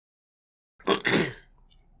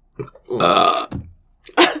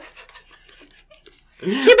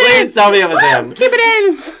Please tell me it was him. Keep it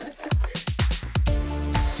in.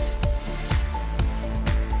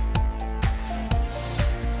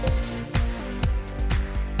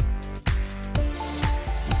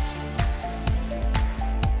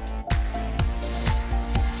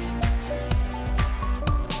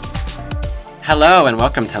 Hello and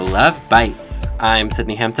welcome to Love Bites. I'm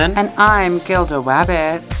Sydney Hampton. And I'm Gilda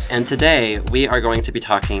Wabbit. And today we are going to be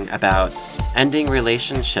talking about ending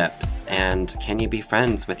relationships and can you be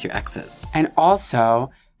friends with your exes? And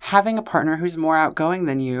also having a partner who's more outgoing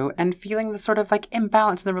than you and feeling the sort of like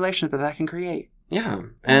imbalance in the relationship that can create. Yeah,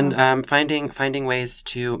 and finding ways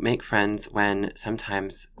to make friends when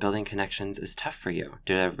sometimes building connections is tough for you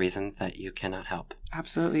due to reasons that you cannot help.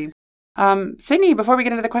 Absolutely. Sydney, before we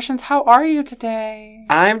get into the questions, how are you today?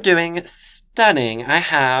 I'm doing stunning. I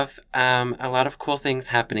have a lot of cool things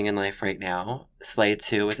happening in life right now. Slay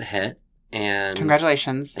 2 was a hit. And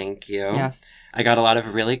congratulations. Thank you. Yes. I got a lot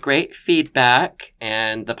of really great feedback,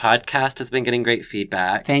 and the podcast has been getting great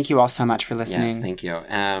feedback. Thank you all so much for listening. Yes, thank you.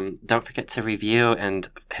 Don't forget to review and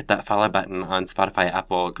hit that follow button on Spotify,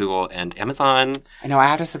 Apple, Google, and Amazon. I know I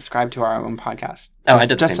have to subscribe to our own podcast. I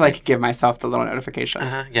did just to like give myself the little notification.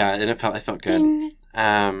 Yeah, and it felt good. Ding.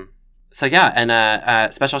 So yeah,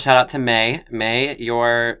 and special shout out to May. May,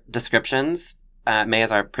 your descriptions. May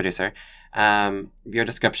is our producer. Your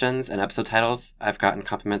descriptions and episode titles I've gotten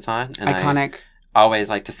compliments on. And iconic. I always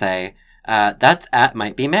like to say, that's at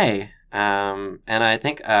Might Be May. And I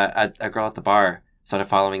think a girl at the bar started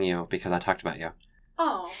following you because I talked about you.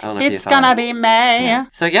 Oh. I don't know if you It's saw gonna that. be May.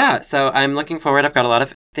 Yeah. So I'm looking forward. I've got a lot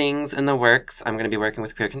of things in the works. I'm going to be working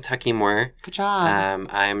with Queer Kentucky more. Good job.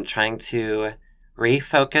 I'm trying to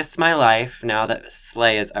refocus my life now that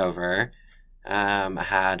Slay is over. I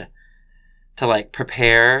had to like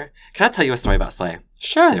prepare. Can I tell you a story about Slay?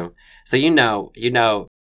 Sure. Too? So you know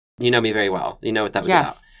me very well. You know what that was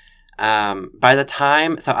Yes. about. By the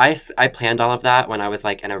time, so I planned all of that when I was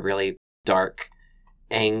like in a really dark,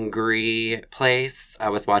 angry place. I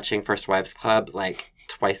was watching First Wives Club like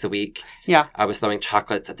twice a week. Yeah. I was throwing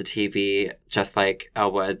chocolates at the TV, just like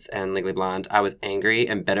Elle Woods and Legally Blonde. I was angry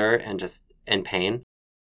and bitter and just in pain.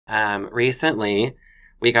 Recently,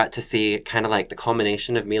 we got to see kind of like the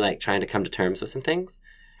culmination of me like trying to come to terms with some things,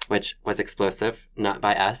 which was explosive, not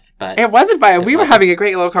by us, but It wasn't by we were having a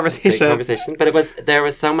great little conversation. But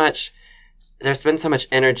there's been so much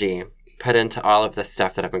energy put into all of this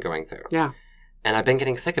stuff that I've been going through. Yeah. And I've been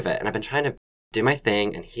getting sick of it, and I've been trying to do my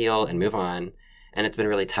thing and heal and move on, and it's been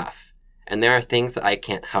really tough. And there are things that I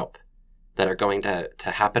can't help that are going to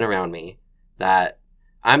happen around me that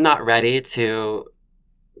I'm not ready to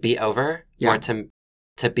be over or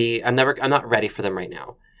to be, I'm not ready for them right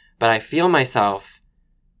now. But I feel myself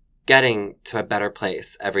getting to a better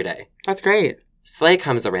place every day. That's great. Slay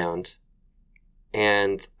comes around,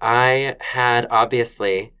 and I had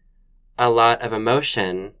obviously a lot of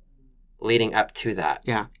emotion leading up to that.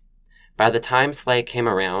 Yeah. By the time Slay came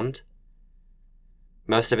around,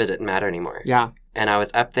 most of it didn't matter anymore. Yeah. And I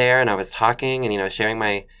was up there and I was talking and, sharing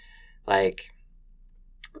my, like,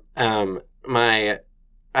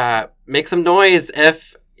 make some noise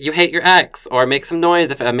if you hate your ex, or make some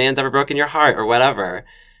noise if a man's ever broken your heart, or whatever.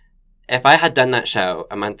 If I had done that show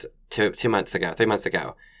 3 months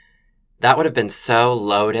ago, that would have been so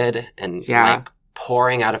loaded and like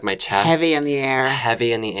pouring out of my chest. Heavy in the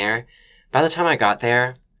air. By the time I got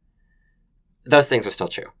there, those things are still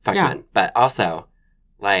true. Fuck men. But also,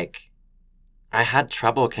 like, I had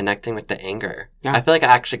trouble connecting with the anger. Yeah. I feel like I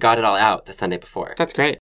actually got it all out the Sunday before. That's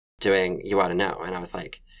great. Doing You Ought to Know. And I was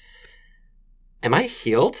like, am I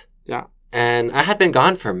healed? Yeah. And I had been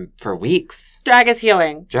gone for weeks. Drag is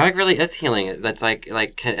healing. Drag really is healing. That's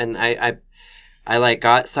and I like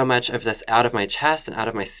got so much of this out of my chest and out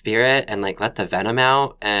of my spirit and like let the venom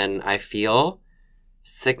out, and I feel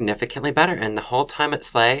significantly better. And the whole time at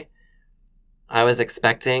Slay, I was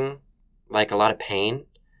expecting like a lot of pain,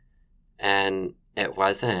 and it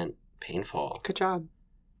wasn't painful. Good job.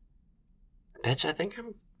 Bitch, I think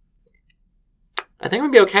I'm gonna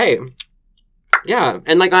be okay. Yeah,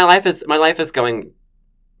 and like my life is going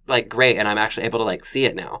like great, and I'm actually able to like see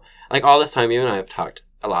it now. Like all this time, you and I have talked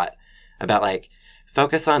a lot about like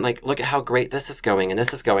focus on like look at how great this is going and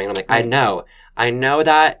this is going. And I'm like, I know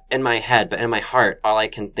that in my head, but in my heart, all I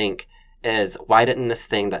can think is why didn't this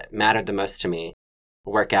thing that mattered the most to me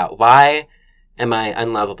work out? Why am I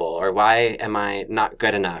unlovable, or why am I not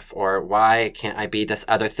good enough, or why can't I be this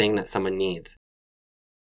other thing that someone needs?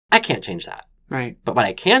 I can't change that. Right. But what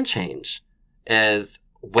I can change is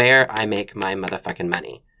where I make my motherfucking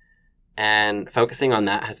money. And focusing on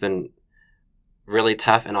that has been really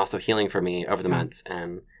tough and also healing for me over the months.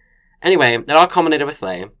 And anyway, it all culminated with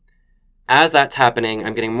Slay. as that's happening,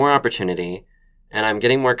 I'm getting more opportunity and I'm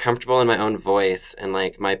getting more comfortable in my own voice and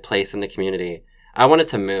like my place in the community. I wanted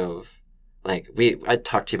to move. Like I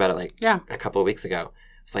talked to you about it like a couple of weeks ago.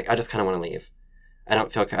 It's like, I just kind of want to leave. I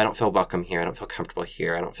don't feel welcome here. I don't feel comfortable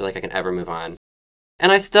here. I don't feel like I can ever move on. And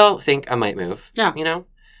I still think I might move. Yeah. You know?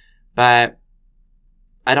 But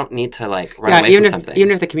I don't need to like run away from something.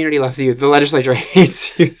 Even if the community loves you, the legislature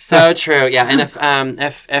hates you. So true. Yeah. And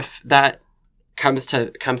if that comes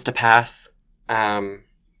to pass,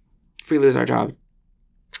 if we lose our jobs,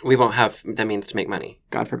 we won't have the means to make money.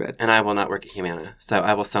 God forbid. And I will not work at Humana. So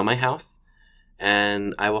I will sell my house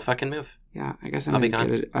and I will fucking move. Yeah, I guess I'm going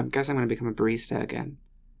to become a barista again.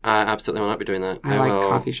 I absolutely will not be doing that. I like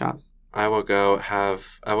coffee shops. I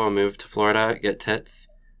will move to Florida, get tits,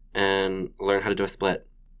 and learn how to do a split.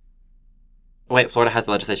 Wait, Florida has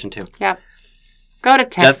the legislation too. Yeah. Go to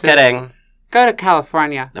Texas. Just kidding. Go to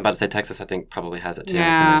California. I'm about to say Texas, I think, probably has it too.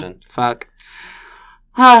 Yeah, fuck.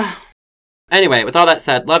 Anyway, with all that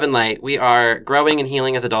said, love and light, we are growing and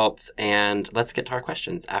healing as adults, and let's get to our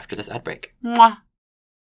questions after this ad break. Mwah.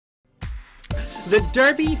 The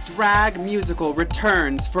Derby Drag Musical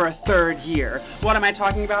returns for a third year. What am I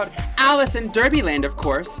talking about? Alice in Derbyland, of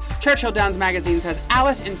course. Churchill Downs Magazine says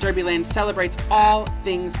Alice in Derbyland celebrates all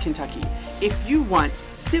things Kentucky. If you want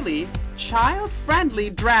silly, child-friendly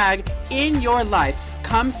drag in your life,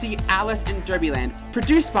 come see Alice in Derbyland.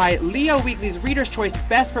 Produced by Leo Weekly's Reader's Choice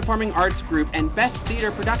Best Performing Arts Group and Best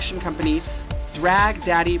Theater Production Company, Drag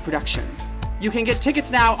Daddy Productions. You can get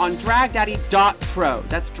tickets now on dragdaddy.pro.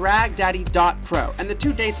 That's dragdaddy.pro. And the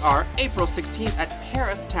two dates are April 16th at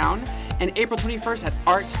Paris Town and April 21st at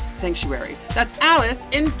Art Sanctuary. That's Alice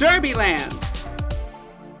in Derbyland.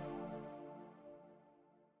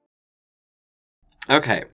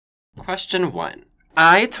 Okay. Question 1.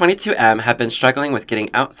 I, 22M, have been struggling with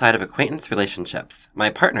getting outside of acquaintance relationships.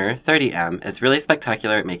 My partner, 30M, is really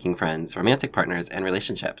spectacular at making friends, romantic partners, and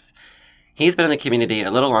relationships. He's been in the community a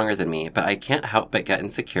little longer than me, but I can't help but get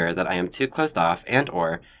insecure that I am too closed off and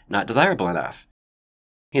or not desirable enough.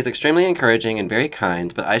 He's extremely encouraging and very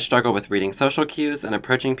kind, but I struggle with reading social cues and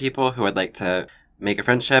approaching people who I'd like to make a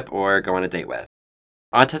friendship or go on a date with.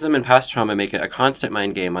 Autism and past trauma make it a constant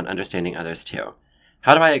mind game on understanding others too.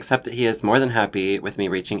 How do I accept that he is more than happy with me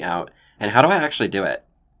reaching out, and how do I actually do it?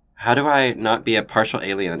 How do I not be a partial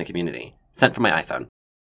alien in a community? Sent from my iPhone.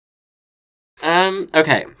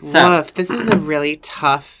 Okay, so... Woof, this is a really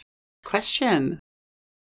tough question.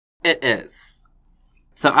 It is.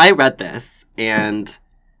 So I read this, and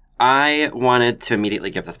I wanted to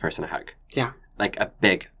immediately give this person a hug. Yeah. Like a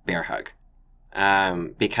big bear hug.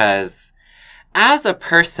 Because as a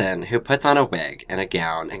person who puts on a wig and a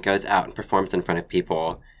gown and goes out and performs in front of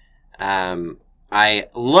people, I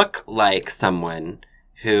look like someone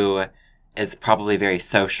who is probably very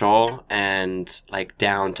social and, like,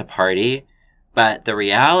 down to party. But the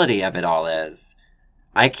reality of it all is,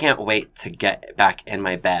 I can't wait to get back in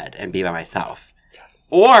my bed and be by myself. Yes.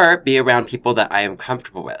 Or be around people that I am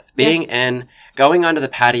comfortable with. Going onto the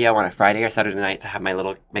patio on a Friday or Saturday night to have my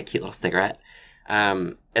cute little cigarette,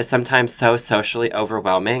 is sometimes so socially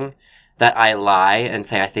overwhelming that I lie and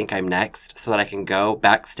say I think I'm next so that I can go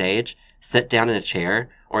backstage, sit down in a chair,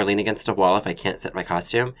 or lean against a wall if I can't sit in my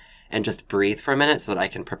costume, and just breathe for a minute so that I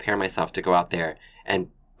can prepare myself to go out there and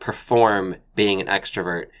perform being an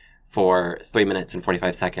extrovert for 3 minutes and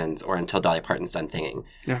 45 seconds or until Dolly Parton's done singing.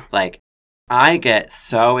 Yeah. Like, I get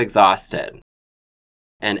so exhausted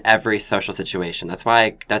in every social situation. That's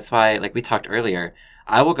why, like we talked earlier,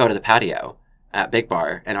 I will go to the patio at Big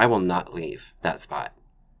Bar and I will not leave that spot.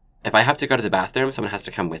 If I have to go to the bathroom, someone has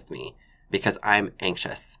to come with me because I'm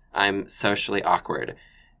anxious. I'm socially awkward.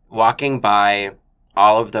 Walking by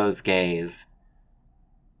all of those gays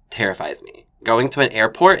terrifies me. Going to an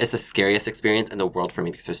airport is the scariest experience in the world for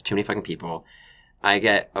me because there's too many fucking people. I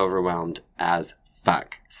get overwhelmed as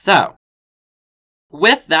fuck. So,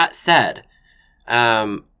 with that said,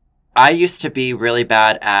 I used to be really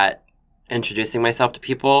bad at introducing myself to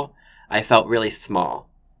people. I felt really small.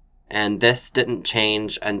 And this didn't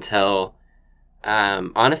change until,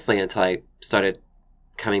 honestly, until I started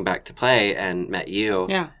coming back to play and met you.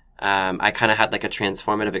 Yeah. I kind of had like a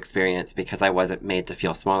transformative experience because I wasn't made to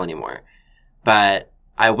feel small anymore. But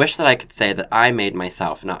I wish that I could say that I made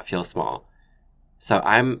myself not feel small. So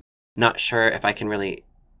I'm not sure if I can really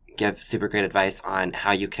give super great advice on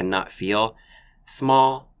how you can not feel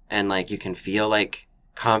small and like you can feel like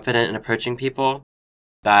confident in approaching people.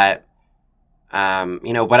 But,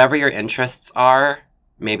 whatever your interests are,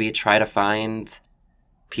 maybe try to find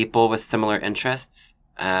people with similar interests,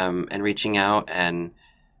 and reaching out and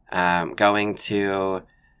going to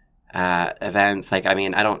events. Like, I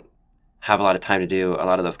have a lot of time to do a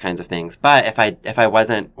lot of those kinds of things. But if I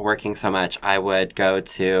wasn't working so much, I would go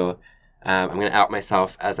to, I'm going to out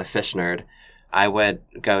myself as a fish nerd. I would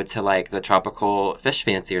go to like the Tropical Fish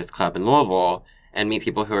Fanciers Club in Louisville and meet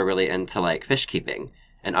people who are really into like fish keeping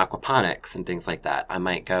and aquaponics and things like that. I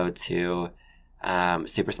might go to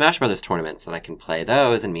Super Smash Brothers tournaments so that I can play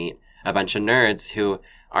those and meet a bunch of nerds who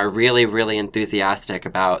are really, really enthusiastic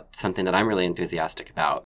about something that I'm really enthusiastic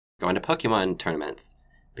about. Going to Pokemon tournaments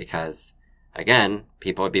because, again,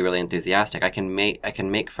 people would be really enthusiastic. I can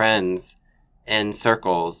make friends in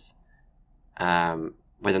circles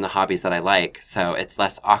within the hobbies that I like, so it's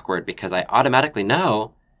less awkward because I automatically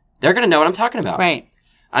know they're going to know what I'm talking about. Right.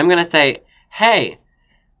 I'm going to say, hey,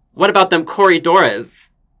 what about them Corridoras?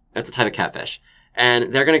 That's a type of catfish.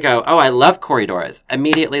 And they're going to go, oh, I love Corridoras.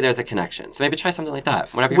 Immediately there's a connection. So maybe try something like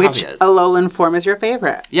that, whatever your hobby is. Which Alolan form is your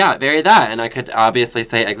favorite? Yeah, very that. And I could obviously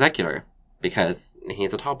say Executor because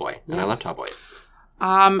he's a tall boy. And I love tall boys.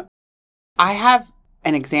 I have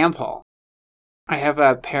an example. I have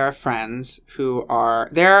a pair of friends who are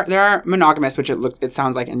they're monogamous, which it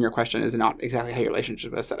sounds like in your question is not exactly how your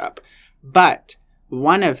relationship is set up. But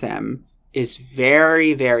one of them is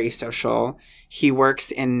very, very social. He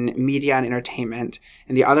works in media and entertainment,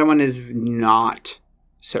 and the other one is not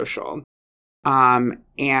social.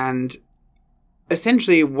 And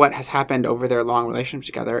essentially what has happened over their long relationship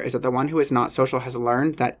together is that the one who is not social has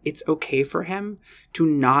learned that it's okay for him to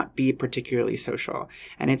not be particularly social.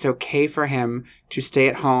 And it's okay for him to stay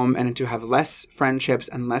at home and to have less friendships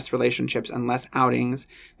and less relationships and less outings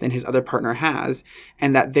than his other partner has.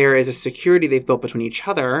 And that there is a security they've built between each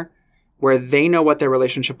other where they know what their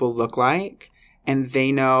relationship will look like and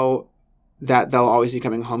they know that they'll always be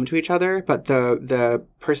coming home to each other. But the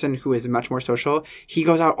person who is much more social, he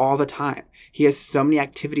goes out all the time. He has so many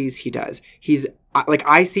activities he does. He's like,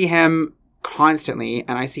 I see him constantly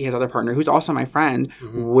and I see his other partner, who's also my friend,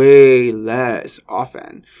 way less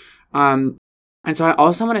often. And so I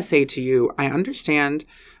also want to say to you, I understand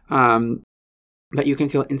that you can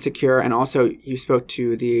feel insecure, and also you spoke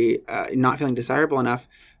to the not feeling desirable enough.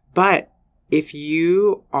 But if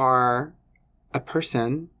you are a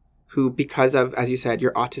person who, because of, as you said,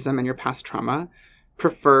 your autism and your past trauma,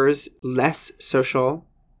 prefers less social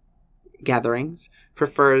gatherings,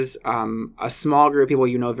 prefers a small group of people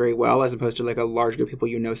you know very well as opposed to like a large group of people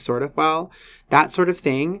you know sort of well, that sort of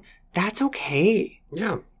thing, that's okay.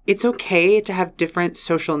 Yeah. It's okay to have different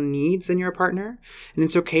social needs than your partner, and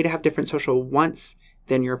it's okay to have different social wants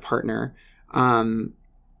than your partner. And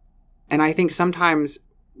I think sometimes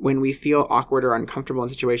when we feel awkward or uncomfortable in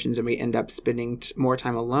situations and we end up spending more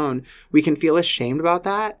time alone, we can feel ashamed about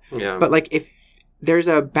that. Yeah. But like if there's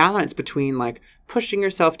a balance between like pushing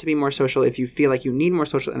yourself to be more social if you feel like you need more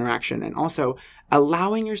social interaction, and also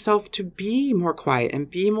allowing yourself to be more quiet and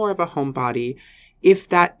be more of a homebody if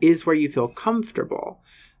that is where you feel comfortable.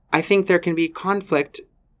 I think there can be conflict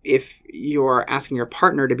if you're asking your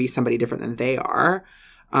partner to be somebody different than they are.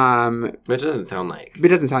 It doesn't sound like. It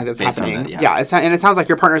doesn't sound like that's happening. That, yeah. And it sounds like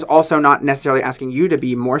your partner is also not necessarily asking you to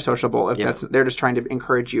be more sociable. If they're just trying to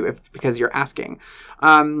encourage you because you're asking.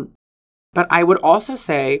 But I would also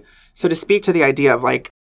say, so to speak to the idea of like,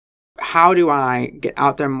 how do I get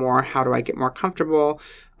out there more? How do I get more comfortable?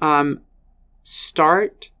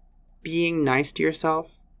 Start being nice to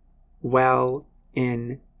yourself well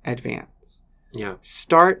in advance. Yeah.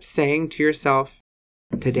 Start saying to yourself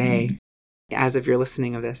today, as if you're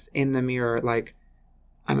listening of this, in the mirror, like,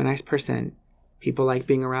 I'm a nice person. People like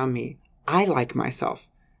being around me. I like myself.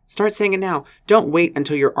 Start saying it now. Don't wait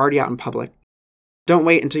until you're already out in public. Don't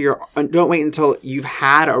wait until you've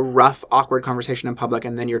had a rough, awkward conversation in public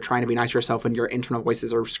and then you're trying to be nice to yourself and your internal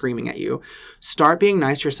voices are screaming at you. Start being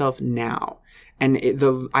nice to yourself now. And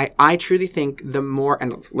I truly think the more,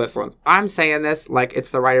 and listen, I'm saying this like it's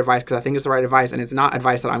the right advice because I think it's the right advice, and it's not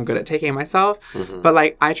advice that I'm good at taking myself. But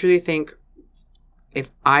like, I truly think if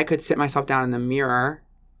I could sit myself down in the mirror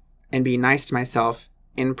and be nice to myself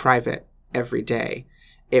in private every day,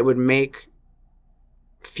 it would make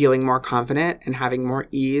feeling more confident and having more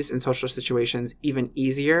ease in social situations even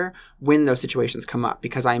easier when those situations come up,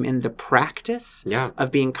 because I'm in the practice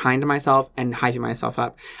of being kind to myself and hyping myself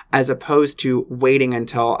up, as opposed to waiting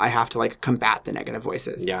until I have to like combat the negative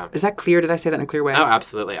voices. Yeah. Is that clear? Did I say that in a clear way? Oh,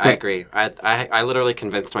 absolutely. Good. I agree. I literally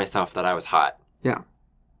convinced myself that I was hot. Yeah.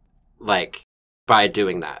 Like, by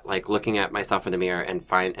doing that, like looking at myself in the mirror and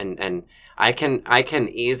and I can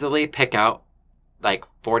easily pick out like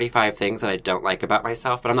 45 things that I don't like about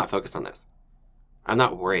myself, but I'm not focused on this. I'm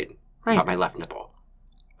not worried about my left nipple.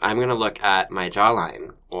 I'm going to look at my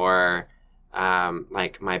jawline or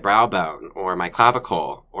like my brow bone or my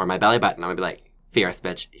clavicle or my belly button. I'm going to be like, fierce,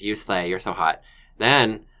 bitch. You slay. You're so hot.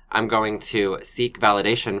 Then I'm going to seek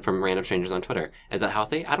validation from random strangers on Twitter. Is that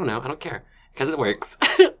healthy? I don't know. I don't care. Because it works.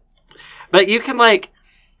 But you can, I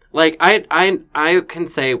can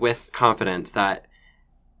say with confidence that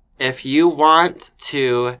if you want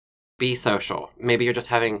to be social, maybe you're just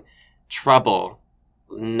having trouble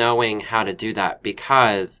knowing how to do that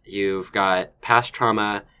because you've got past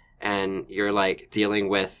trauma and you're, dealing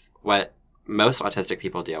with what most autistic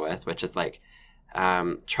people deal with, which is,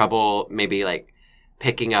 trouble maybe,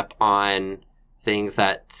 picking up on things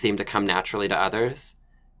that seem to come naturally to others.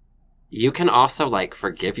 You can also,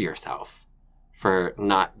 forgive yourself for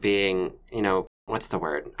not being, what's the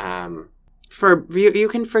word? You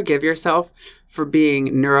can forgive yourself for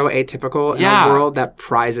being neuroatypical in a world that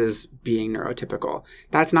prizes being neurotypical.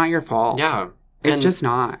 That's not your fault. Yeah. It's just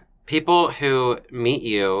not. People who meet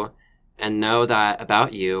you and know that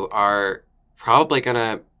about you are probably going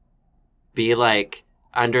to be,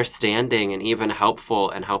 understanding and even helpful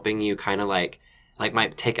and helping you kind of,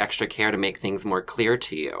 might take extra care to make things more clear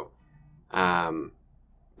to you.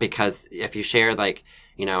 Because if you share,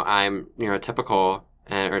 I'm neurotypical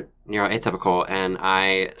or neuroatypical and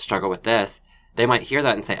I struggle with this, they might hear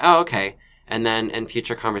that and say, oh, okay. And then in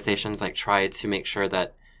future conversations, try to make sure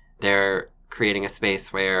that they're creating a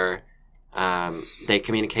space where they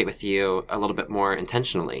communicate with you a little bit more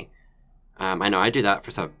intentionally. I know I do that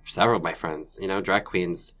for several of my friends, drag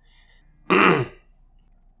queens. I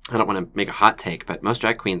don't want to make a hot take, but most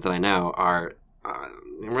drag queens that I know are,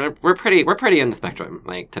 we're pretty in the spectrum,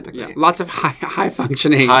 typically. Yeah, lots of high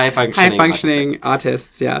functioning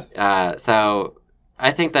autists, yes. So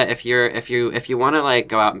I think that if you want to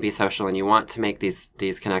go out and be social and you want to make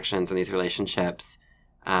these connections and these relationships,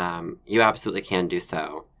 you absolutely can do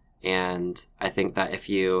so. And I think that if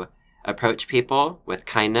you approach people with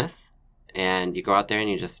kindness and you go out there and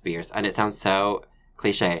you just be yourself, and it sounds so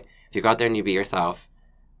cliche, if you go out there and you be yourself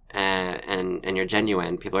and you're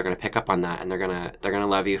genuine, people are going to pick up on that and they're going to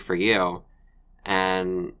love you for you,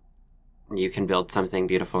 and you can build something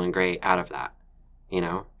beautiful and great out of that.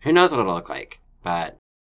 Who knows what it'll look like, but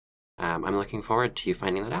I'm looking forward to you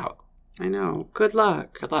finding that out. I know. Good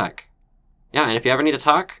luck. Good luck. Yeah, and if you ever need to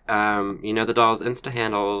talk, the doll's Insta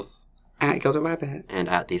handles. At Gilda Wabbit. And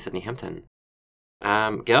at the Sydney Hampton.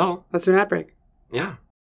 Gil? Let's do an ad break. Yeah.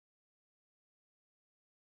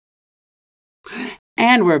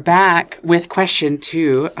 And we're back with question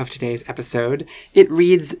 2 of today's episode. It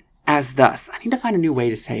reads as thus. I need to find a new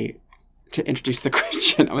way to introduce the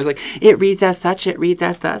question. I was like, it reads as such, it reads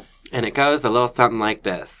as thus. And it goes a little something like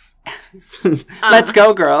this. Let's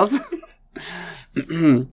go, girls.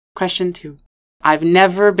 Question 2. I've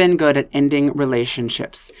never been good at ending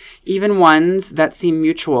relationships. Even ones that seem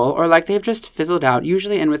mutual or like they've just fizzled out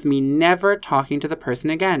usually end with me never talking to the person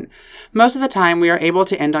again. Most of the time we are able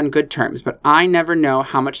to end on good terms, but I never know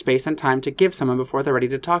how much space and time to give someone before they're ready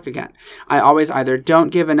to talk again. I always either don't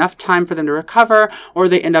give enough time for them to recover, or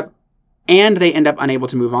they end up unable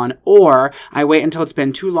to move on, or I wait until it's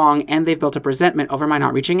been too long and they've built up resentment over my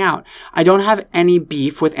not reaching out. I don't have any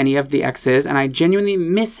beef with any of the exes, and I genuinely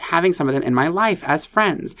miss having some of them in my life as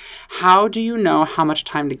friends. How do you know how much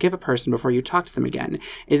time to give a person before you talk to them again?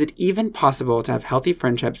 Is it even possible to have healthy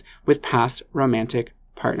friendships with past romantic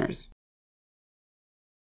partners?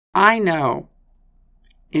 I know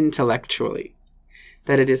intellectually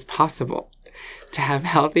that it is possible to have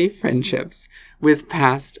healthy friendships with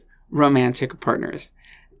past romantic partners.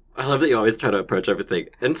 I love that you always try to approach everything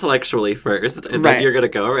intellectually first, and then you're going to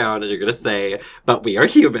go around and you're going to say, but we are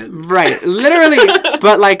humans. Right. Literally.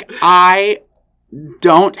 But, I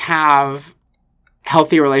don't have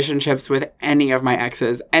healthy relationships with any of my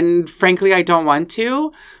exes. And frankly, I don't want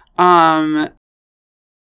to. You've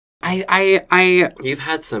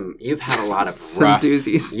had a lot of some rough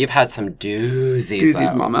doozies. You've had some doozies, Doozies,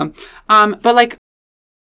 though. mama. But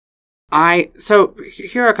so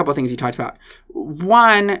here are a couple of things you talked about.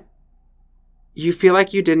 1, you feel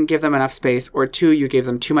like you didn't give them enough space, or 2, you gave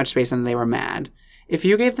them too much space and they were mad. If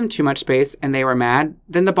you gave them too much space and they were mad,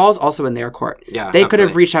 then the ball's also in their court. Yeah, they could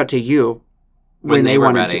have reached out to you when they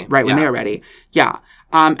wanted to. Right, when they were ready. Yeah.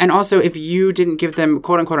 And also, if you didn't give them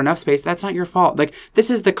quote unquote enough space, that's not your fault. This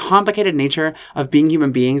is the complicated nature of being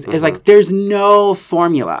human beings. Is there's no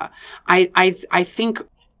formula. I think,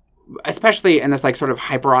 especially in this sort of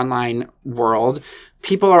hyper online world,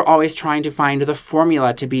 people are always trying to find the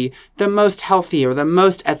formula to be the most healthy or the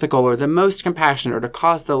most ethical or the most compassionate or to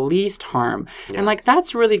cause the least harm. Yeah. And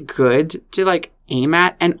that's really good to aim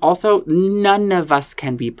at. And also, none of us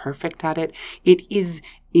can be perfect at it. It is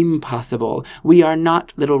impossible. We are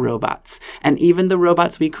not little robots. And even the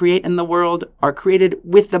robots we create in the world are created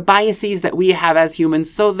with the biases that we have as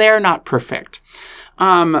humans, so they're not perfect.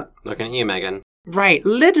 Looking at you, Megan. Right,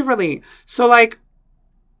 literally. So, like,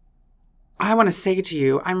 I want to say to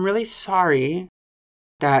you, I'm really sorry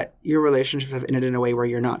that your relationships have ended in a way where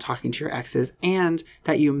you're not talking to your exes and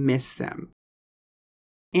that you miss them.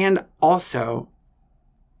 And also,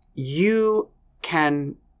 you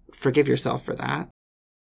can forgive yourself for that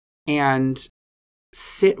and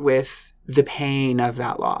sit with the pain of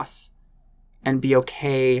that loss and be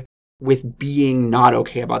okay with being not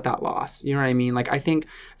okay about that loss. You know what I mean? Like, I think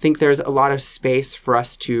there's a lot of space for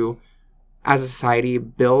us to, as a society,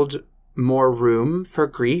 build more room for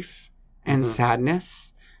grief and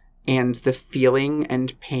sadness and the feeling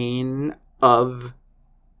and pain of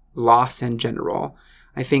loss in general.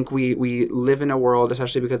 I think we live in a world,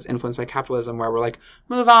 especially because it's influenced by capitalism, where we're like,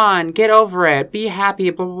 move on, get over it, be happy,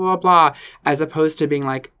 blah, blah, blah, blah, as opposed to being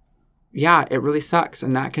like, yeah, it really sucks.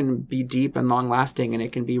 And that can be deep and long lasting. And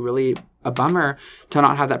it can be really a bummer to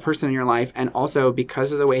not have that person in your life. And also,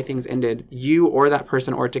 because of the way things ended, you or that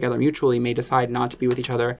person or together mutually may decide not to be with each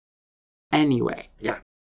other anyway. Yeah.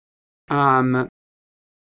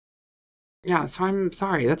 Yeah, so I'm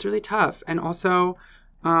sorry. That's really tough. And also,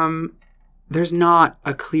 there's not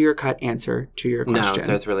a clear-cut answer to your question. No,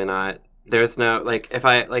 there's really not. There's no, like, if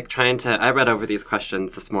I, like, I read over these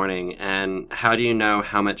questions this morning, and how do you know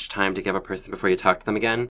how much time to give a person before you talk to them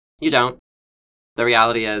again? You don't. The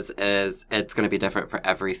reality is it's going to be different for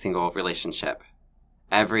every single relationship.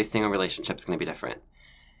 Every single relationship is going to be different.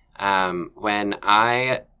 When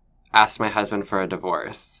I asked my husband for a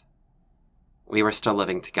divorce, we were still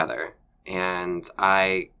living together, and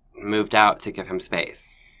I moved out to give him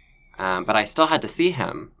space. But I still had to see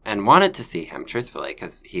him and wanted to see him, truthfully,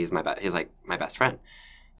 because he's like my best friend.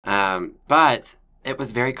 But it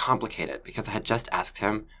was very complicated because I had just asked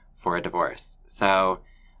him for a divorce. So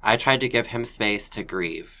I tried to give him space to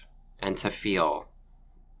grieve and to feel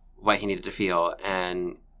what he needed to feel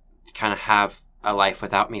and kind of have a life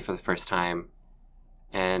without me for the first time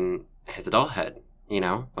in his adulthood, you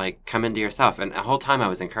know, like, come into yourself. And the whole time I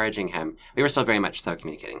was encouraging him. We were still very much so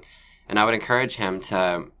communicating. And I would encourage him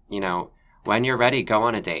to, you know, when you're ready, go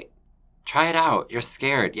on a date. Try it out. You're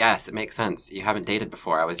scared. Yes, it makes sense. You haven't dated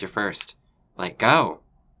before. I was your first. Like, go.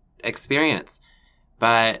 Experience.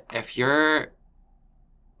 But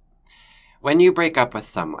when you break up with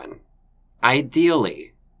someone,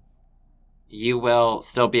 ideally, you will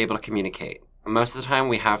still be able to communicate. Most of the time,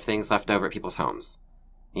 we have things left over at people's homes.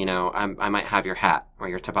 You know, I might have your hat or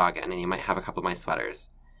your toboggan, and you might have a couple of my sweaters,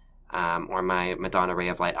 or my Madonna Ray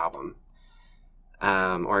of Light album,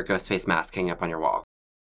 or a Ghostface mask hanging up on your wall.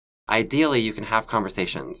 Ideally, you can have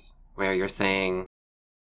conversations where you're saying,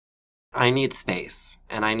 I need space,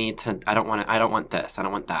 and I don't want this, I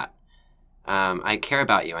don't want that. I care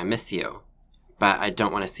about you, I miss you, but I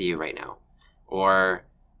don't want to see you right now. Or,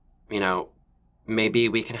 you know, maybe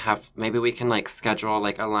we can like schedule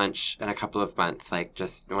like a lunch in a couple of months. Like,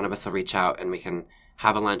 just one of us will reach out and we can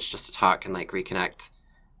have a lunch just to talk and like reconnect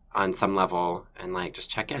on some level and like just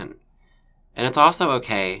check in. And it's also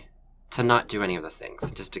okay to not do any of those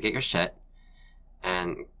things, just to get your shit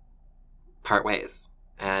and part ways.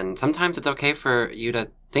 And sometimes it's okay for you to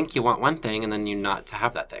think you want one thing and then you not to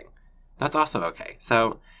have that thing. That's also okay.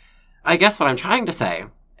 So I guess what I'm trying to say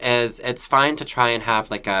is it's fine to try and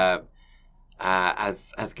have like a,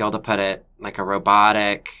 as Gilda put it, like a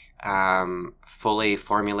robotic, fully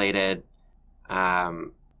formulated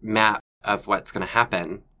map of what's going to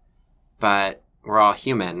happen. But we're all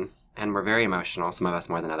human and we're very emotional, some of us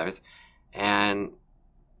more than others. And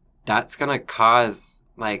that's going to cause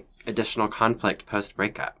like additional conflict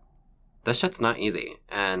post-breakup. This shit's not easy.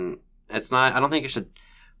 And it's not, I don't think you should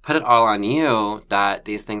put it all on you that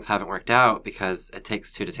these things haven't worked out, because it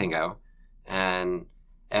takes two to tango. And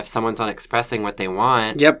if someone's not expressing what they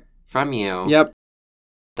want from you,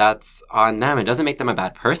 that's on them. It doesn't make them a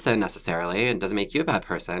bad person necessarily. It doesn't make you a bad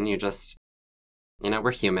person. You just, you know,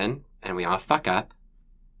 we're human and we all fuck up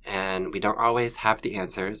and we don't always have the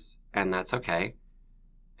answers, and that's okay.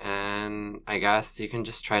 And I guess you can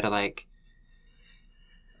just try to like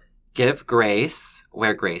give grace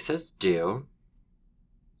where grace is due,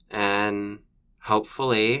 and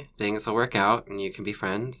hopefully things will work out and you can be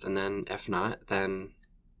friends. And then if not, then,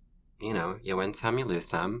 you know, you win some, you lose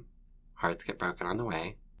some. Hearts get broken on the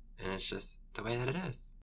way. And it's just the way that it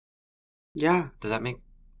is. Yeah. Does that make...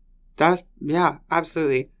 Yeah,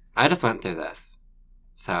 absolutely. I just went through this.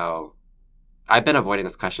 So I've been avoiding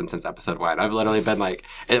this question since episode 1. I've literally been like,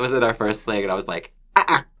 it was in our first thing and I was like,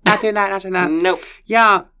 Not doing that. Nope.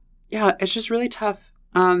 Yeah, it's just really tough.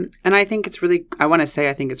 And I think it's really, I want to say,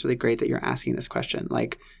 I think it's really great that you're asking this question.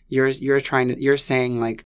 Like, you're saying,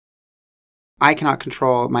 like, I cannot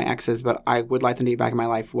control my exes, but I would like them to be back in my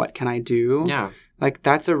life. What can I do? Yeah. Like,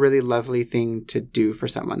 that's a really lovely thing to do for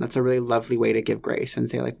someone. That's a really lovely way to give grace and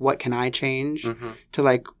say, like, what can I change to,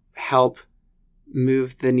 like, help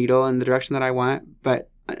move the needle in the direction that I want?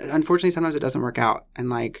 But unfortunately, sometimes it doesn't work out.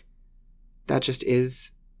 And, like, that just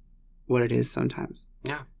is what it is sometimes.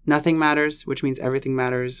 Yeah. Nothing matters, which means everything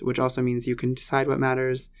matters, which also means you can decide what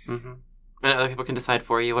matters. And other people can decide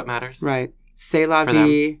for you what matters. Right. C'est la For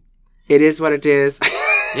vie. them. It is what it is.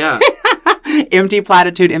 Yeah. Empty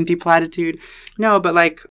platitude. No, but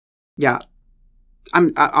like, yeah.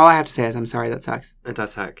 All I have to say is I'm sorry that sucks. It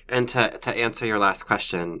does suck. And to answer your last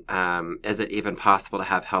question, is it even possible to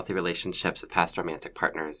have healthy relationships with past romantic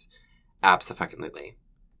partners? Abso-fucking-lutely.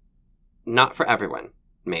 Not for everyone.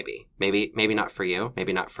 Maybe not for you.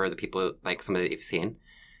 Maybe not for the people, like somebody that you've seen.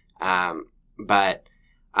 But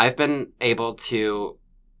I've been able to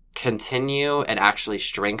continue and actually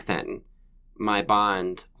strengthen my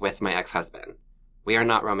bond with my ex-husband. We are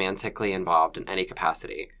not romantically involved in any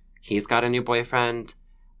capacity. He's got a new boyfriend.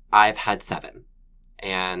 I've had 7.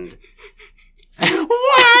 And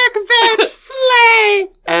work, bitch, slay!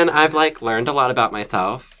 And I've like learned a lot about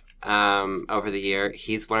myself over the year.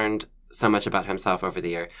 He's learned so much about himself over the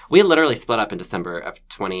year. We literally split up in December of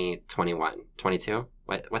 2021. 22?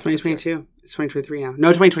 What's 2022. It's 2023 now. No,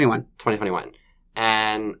 2021. 2021.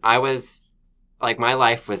 And I was, like, my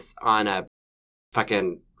life was on a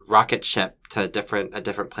fucking rocket ship to a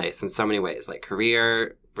different place in so many ways. Like,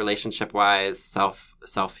 career, relationship-wise,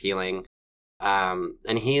 self-healing.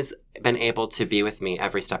 And he's been able to be with me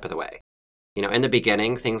every step of the way. You know, in the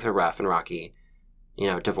beginning, things are rough and rocky. You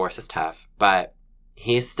know, divorce is tough. But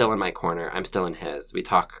he's still in my corner. I'm still in his. We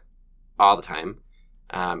talk all the time.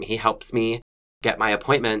 He helps me get my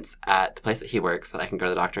appointments at the place that he works so that I can go to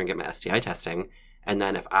the doctor and get my STI testing. And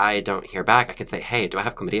then if I don't hear back, I can say, hey, do I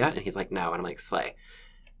have chlamydia? And he's like, no. And I'm like, slay.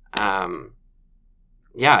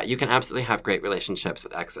 Yeah, you can absolutely have great relationships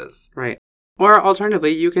with exes. Right. Or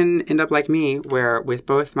alternatively, you can end up like me, where with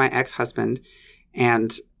both my ex-husband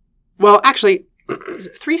and, well, actually,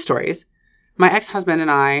 3 stories. My ex-husband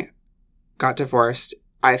and I got divorced.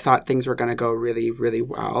 I thought things were going to go really, really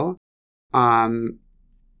well. And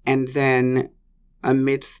then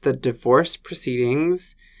amidst the divorce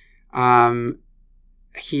proceedings,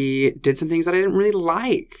 he did some things that I didn't really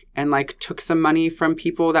like and like took some money from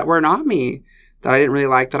people that were not me, that I didn't really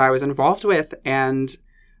like, that I was involved with. And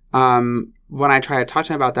when I tried to talk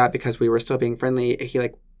to him about that, because we were still being friendly, he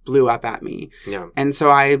like blew up at me. Yeah. And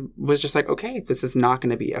so I was just like, okay, this is not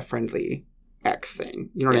going to be a friendly ex thing.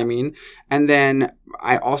 You know what I mean? And then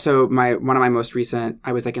I also, one of my most recent,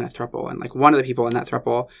 I was like in a throuple, and like one of the people in that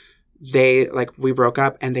throuple, they like, we broke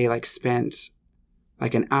up and they like spent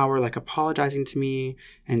like an hour like apologizing to me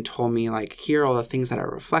and told me like, here are all the things that I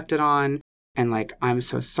reflected on. And like, I'm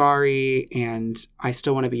so sorry and I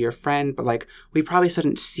still want to be your friend, but like, we probably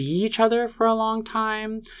shouldn't see each other for a long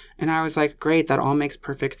time. And I was like, great, that all makes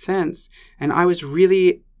perfect sense. And I was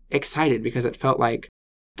really excited because it felt like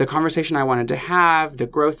the conversation I wanted to have, the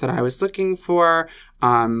growth that I was looking for.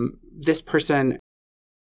 This person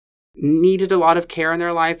needed a lot of care in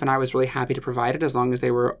their life, and I was really happy to provide it as long as they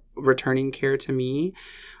were returning care to me.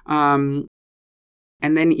 And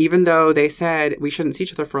then even though they said we shouldn't see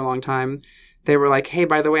each other for a long time, they were like, hey,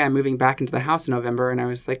 by the way, I'm moving back into the house in November. And I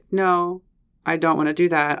was like, no, I don't want to do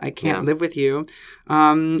that. I can't live with you.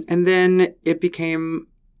 And then it became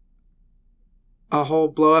a whole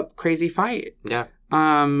blow up crazy fight. Yeah.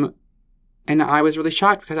 And I was really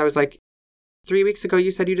shocked because I was like, 3 weeks ago,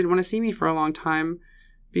 you said you didn't want to see me for a long time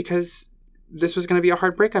because this was going to be a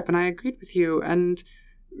hard breakup, and I agreed with you. And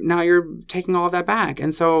now you're taking all of that back.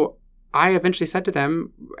 And so I eventually said to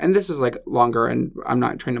them, and this was like longer, and I'm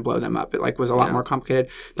not trying to blow them up. It like was a lot more complicated.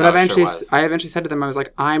 But I eventually said to them, I was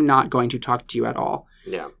like, I'm not going to talk to you at all.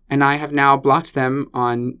 Yeah. And I have now blocked them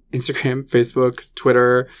on Instagram, Facebook,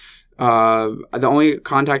 Twitter. The only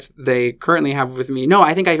contact they currently have with me, no,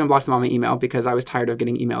 I think I even blocked them on my email because I was tired of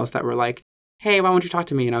getting emails that were like, hey, why won't you talk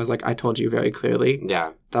to me? And I was like, I told you very clearly.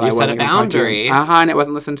 Yeah. That you I set wasn't a boundary. And it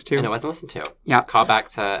wasn't listened to. And it wasn't listened to. Yeah. Call back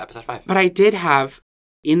to episode 5. But I did have,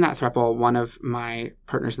 in that throuple, one of my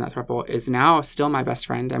partners in that throuple is now still my best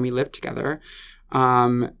friend, and we live together.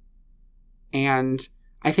 And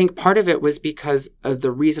I think part of it was because of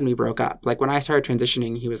the reason we broke up. Like, when I started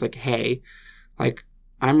transitioning, he was like, hey, like,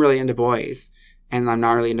 I'm really into boys, and I'm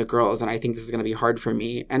not really into girls, and I think this is going to be hard for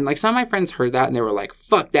me. And, like, some of my friends heard that, and they were like,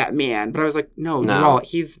 fuck that man. But I was like, no.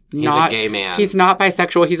 He's not a gay man. He's not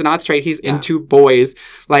bisexual. He's not straight. He's into boys.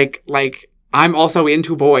 Like, I'm also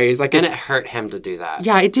into boys. Like, and it hurt him to do that.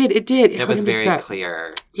 Yeah, it did. It It was very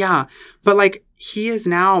clear. Yeah. But, like, he is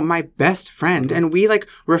now my best friend. And we, like,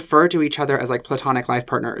 refer to each other as, like, platonic life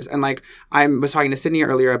partners. And, like, I was talking to Sydney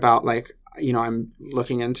earlier about, like, you know, I'm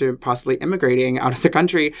looking into possibly immigrating out of the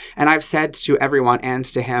country. And I've said to everyone and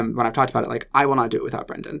to him when I've talked about it, like, I will not do it without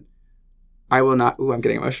Brendan. I will not. Ooh, I'm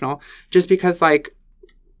getting emotional. Just because, like,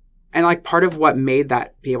 and, like, part of what made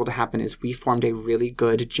that be able to happen is we formed a really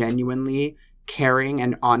good, genuinely caring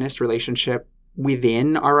and honest relationship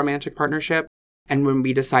within our romantic partnership. And when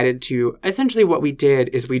we decided to, essentially what we did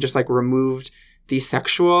is we just, like, removed the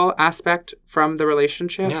sexual aspect from the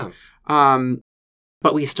relationship. Yeah.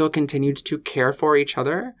 But we still continued to care for each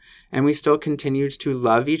other, and we still continued to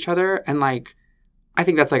love each other. And, like, I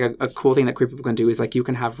think that's, like, a cool thing that queer people can do is, like, you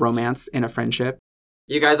can have romance in a friendship.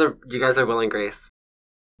 You guys are Will and Grace.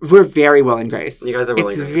 We're very Will and Grace. You guys are Will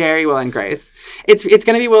and Grace. It's very Will and Grace. It's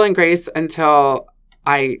going to be Will and Grace until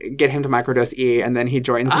I get him to microdose E, and then he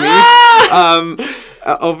joins me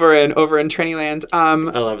over in Trannyland. I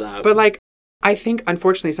love that. But, like, I think,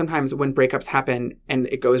 unfortunately, sometimes when breakups happen and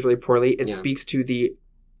it goes really poorly, it speaks to the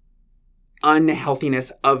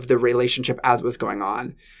unhealthiness of the relationship as was going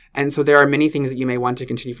on. And so there are many things that you may want to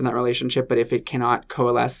continue from that relationship, but if it cannot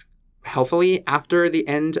coalesce healthily after the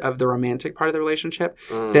end of the romantic part of the relationship,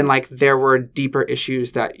 then, like, there were deeper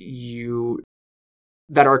issues that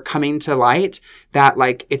are coming to light that,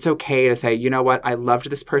 like, it's okay to say, you know what, I loved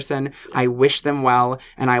this person, I wish them well,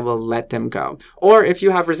 and I will let them go. Or if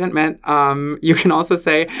you have resentment, you can also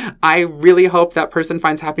say, I really hope that person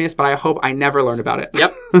finds happiness, but I hope I never learn about it.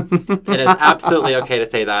 Yep. It is absolutely okay to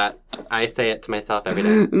say that. I say it to myself every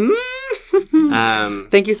day.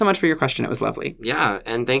 Thank you so much for your question. It was lovely. Yeah,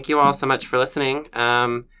 and thank you all so much for listening.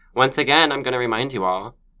 Once again, I'm going to remind you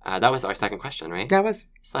all, that was our second question, right? That was.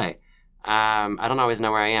 Slay. I don't always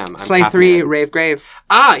know where I am. Slay 3, Rave Grave.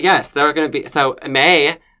 Ah, yes. There are going to be... So,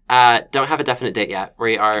 May, don't have a definite date yet.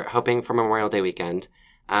 We are hoping for Memorial Day weekend.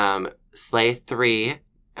 Slay 3,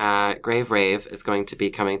 Grave Rave is going to be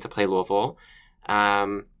coming to play Louisville.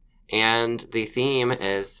 And the theme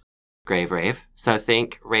is Grave Rave. So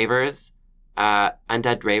think ravers,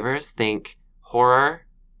 undead ravers. Think horror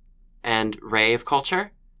and rave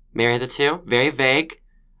culture. Marry the two. Very vague.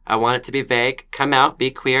 I want it to be vague. Come out, be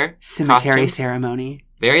queer. Cemetery ceremony.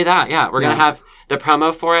 Very that, yeah. We're going to have the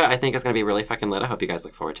promo for it. I think it's going to be really fucking lit. I hope you guys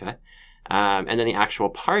look forward to it. And then the actual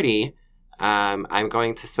party, I'm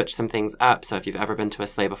going to switch some things up. So if you've ever been to a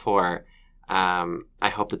sleigh before, I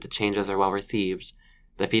hope that the changes are well received.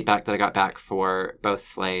 The feedback that I got back for both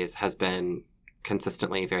sleighs has been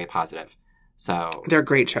consistently very positive. So they're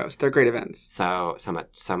great shows. They're great events. So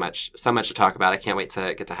much to talk about. I can't wait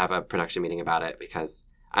to get to have a production meeting about it because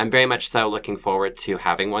I'm very much so looking forward to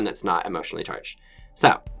having one that's not emotionally charged.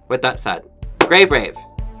 So, with that said, Grave Rave,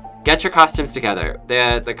 get your costumes together.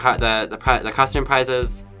 The costume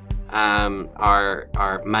prizes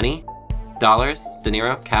are money, dollars,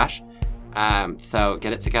 dinero, cash. So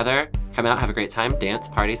get it together, come out, have a great time, dance,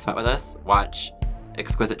 party, sweat with us, watch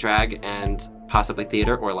exquisite drag and possibly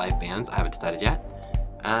theater or live bands. I haven't decided yet.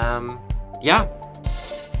 Yeah.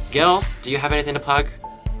 Gil, do you have anything to plug?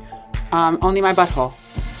 Only my butthole.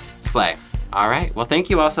 Slay. All right. Well, thank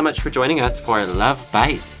you all so much for joining us for Love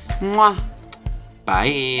Bites. Mwah.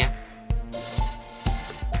 Bye.